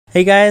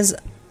Hey guys,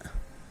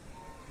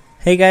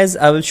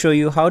 I will show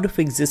you how to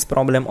fix this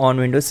problem on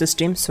Windows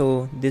system.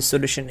 So this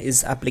solution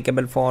is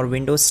applicable for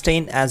Windows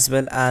 10 as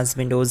well as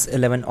Windows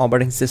 11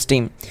 operating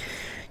system.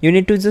 You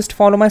need to just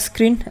follow my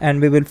screen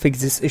and we will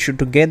fix this issue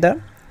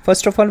together.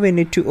 First of all, we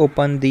need to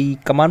open the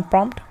command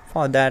prompt.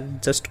 For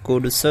that, just go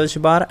to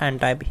search bar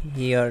and type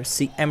here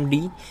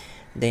cmd,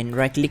 then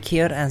right click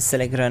here and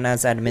select run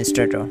as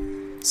administrator.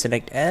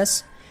 Select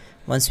S.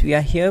 Once we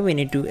are here, we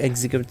need to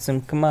execute some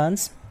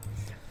commands.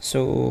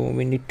 So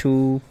we need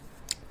to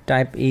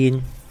type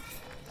in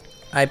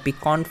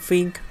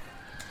ipconfig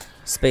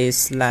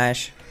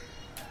 /flush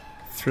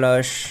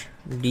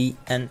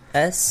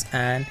dns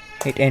and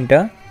hit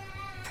enter,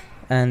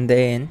 and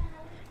then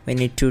we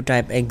need to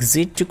type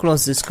exit to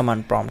close this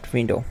command prompt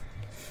window.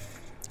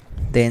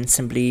 Then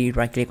simply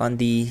right click on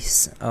the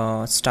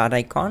start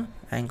icon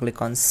and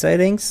click on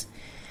settings.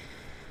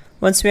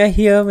 Once we are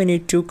here, we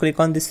need to click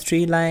on these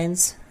three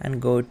lines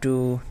and go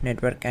to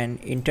network and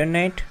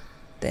internet.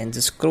 Then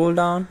just scroll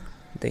down,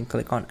 then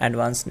click on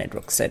advanced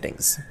network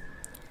settings.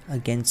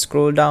 Again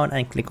scroll down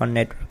and click on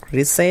network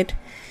reset,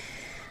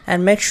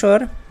 and make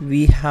sure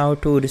we have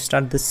to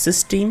restart the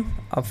system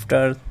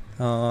after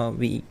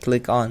we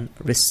click on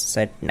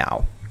reset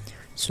now.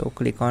 So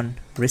click on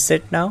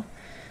reset now.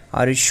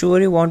 Are you sure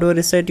you want to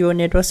reset your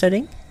network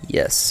setting?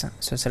 Yes.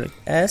 So select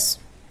S,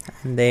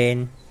 and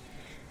then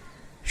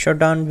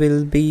shutdown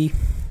will be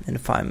in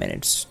 5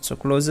 minutes. So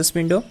close this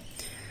window.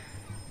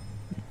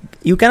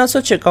 You can also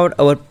check out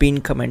our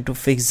pin command to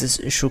fix this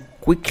issue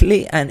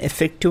quickly and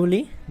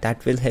effectively.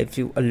 That will help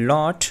you a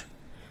lot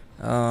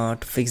to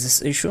fix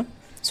this issue.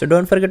 So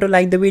don't forget to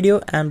like the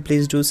video and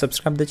please do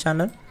subscribe the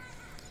channel.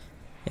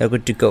 You're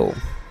good to go.